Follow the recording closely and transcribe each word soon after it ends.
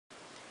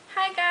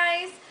Hi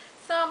guys!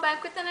 So I'm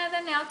back with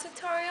another nail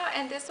tutorial,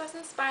 and this was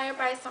inspired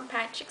by St.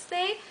 Patrick's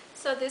Day.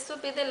 So this will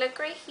be the look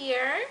right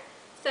here.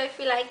 So if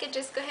you like it,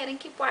 just go ahead and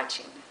keep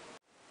watching.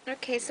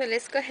 Okay, so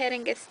let's go ahead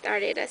and get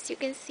started. As you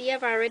can see,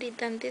 I've already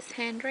done this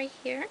hand right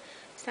here.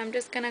 So I'm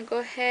just gonna go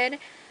ahead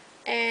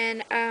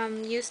and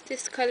use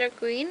this color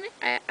green.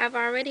 I've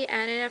already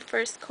added a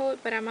first coat,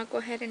 but I'm gonna go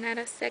ahead and add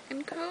a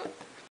second coat.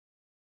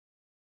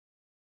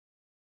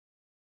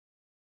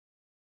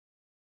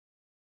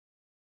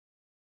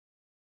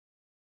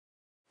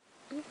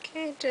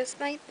 Okay, just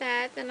like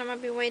that. Then I'm going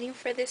to be waiting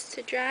for this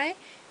to dry,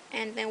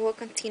 and then we'll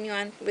continue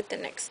on with the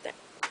next step.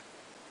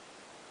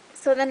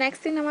 So the next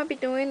thing I'm going to be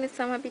doing is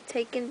I'm going to be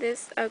taking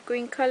this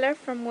green color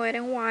from Wet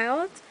n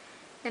Wild,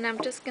 and I'm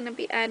just going to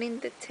be adding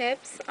the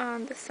tips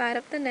on the side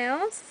of the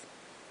nails,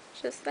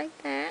 just like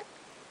that.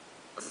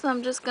 So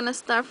I'm just going to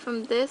start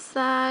from this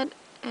side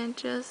and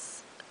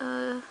just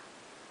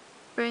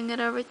bring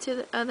it over to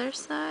the other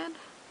side,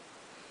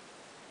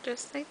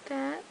 just like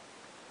that.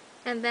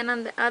 And then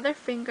on the other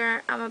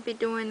finger, I'm going to be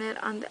doing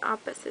it on the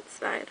opposite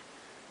side.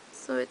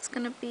 So it's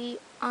going to be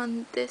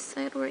on this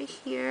side right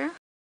here.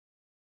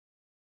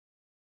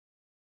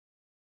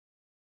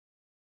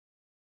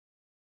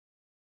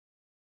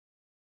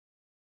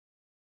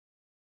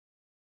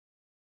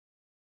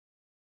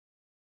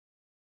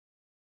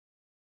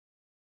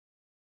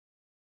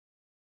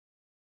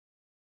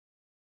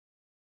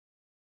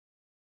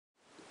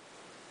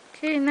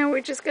 Okay, now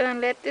we're just going to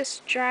let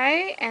this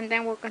dry, and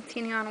then we'll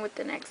continue on with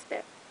the next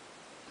step.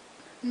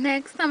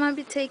 Next, I'm going to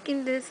be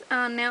taking this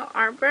nail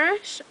art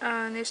brush,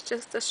 and it's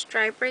just a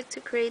striper to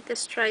create the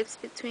stripes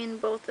between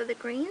both of the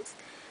greens.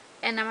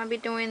 And I'm going to be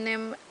doing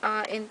them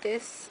in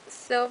this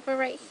silver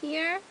right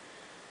here.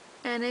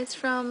 And it's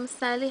from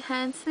Sally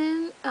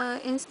Hansen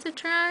Insta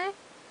Dry.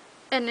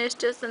 And it's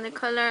just in the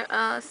color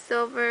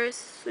Silver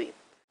Sweep.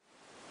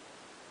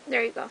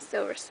 There you go,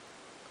 Silver Sweep.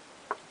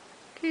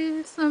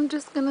 Okay, so I'm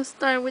just gonna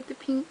start with the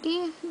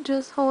pinky.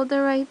 Just hold it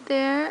right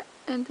there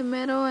in the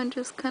middle and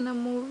just kind of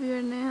move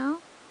your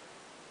nail.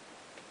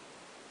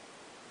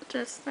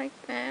 Just like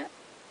that.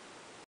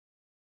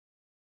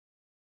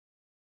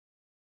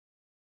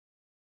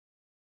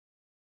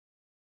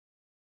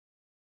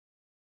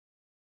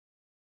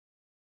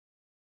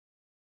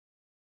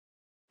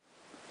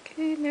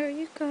 Okay, there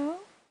you go.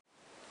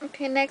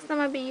 Okay, next I'm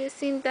gonna be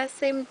using that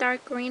same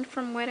dark green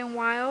from Wet n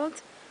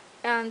Wild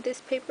and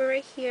this paper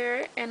right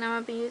here, and I'm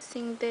gonna be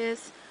using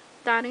this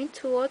dotting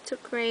tool to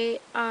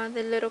create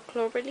the little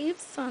clover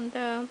leaves on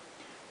the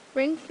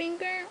ring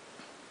finger.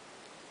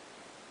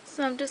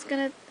 So I'm just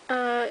gonna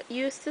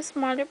use the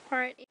smaller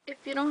part. If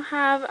you don't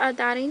have a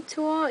dotting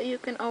tool, you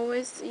can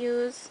always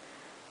use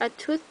a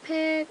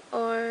toothpick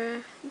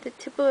or the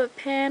tip of a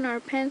pen or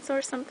a pencil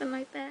or something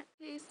like that.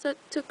 Okay, so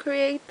to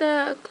create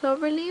the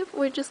clover leaf,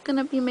 we're just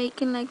gonna be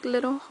making like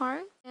little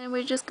hearts, and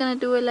we're just gonna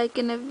do it like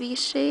in a V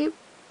shape.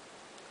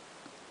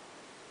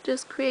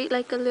 Just create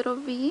like a little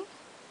V,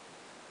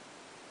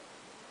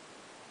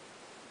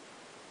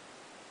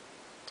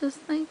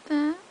 just like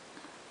that,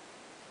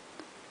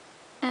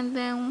 and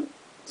then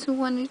two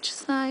on each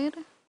side.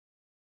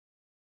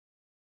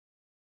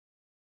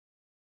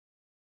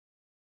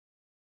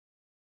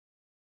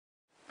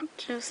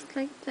 Just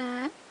like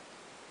that.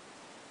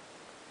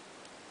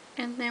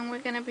 And then we're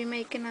gonna be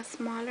making a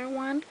smaller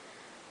one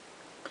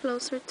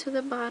closer to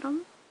the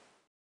bottom.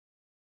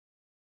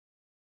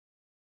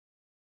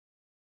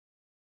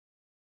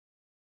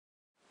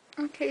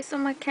 Okay, so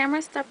my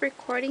camera stopped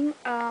recording,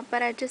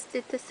 but I just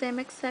did the same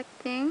exact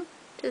thing,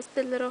 just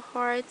the little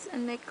hearts,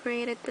 and they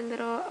created the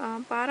little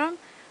bottom.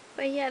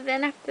 But yeah,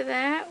 then after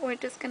that, we're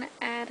just gonna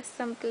add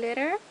some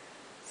glitter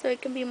so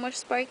it can be more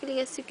sparkly.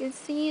 As you can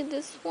see,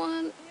 this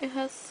one, it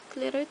has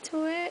glitter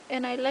to it,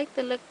 and I like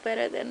the look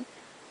better than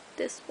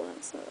this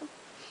one. So,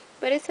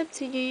 but it's up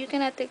to you. You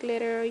can add the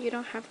glitter or you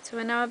don't have to.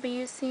 And I'll be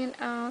using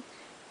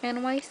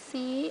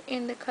NYC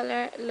in the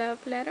color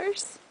Love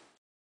Letters.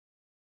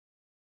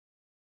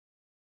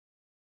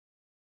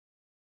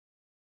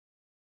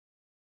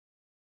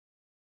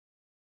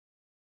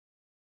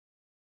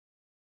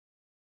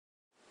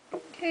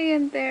 Okay,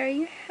 and there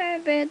you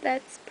have it.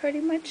 That's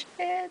pretty much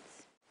it.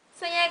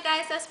 So yeah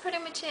guys, that's pretty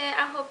much it.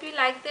 I hope you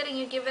liked it and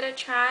you give it a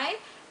try.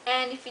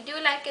 And if you do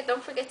like it,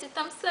 don't forget to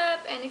thumbs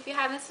up. And if you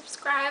haven't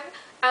subscribed,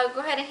 I'll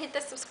go ahead and hit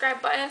the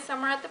subscribe button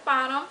somewhere at the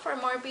bottom for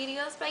more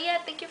videos. But yeah,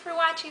 thank you for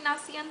watching. I'll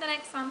see you on the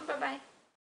next one. Bye bye.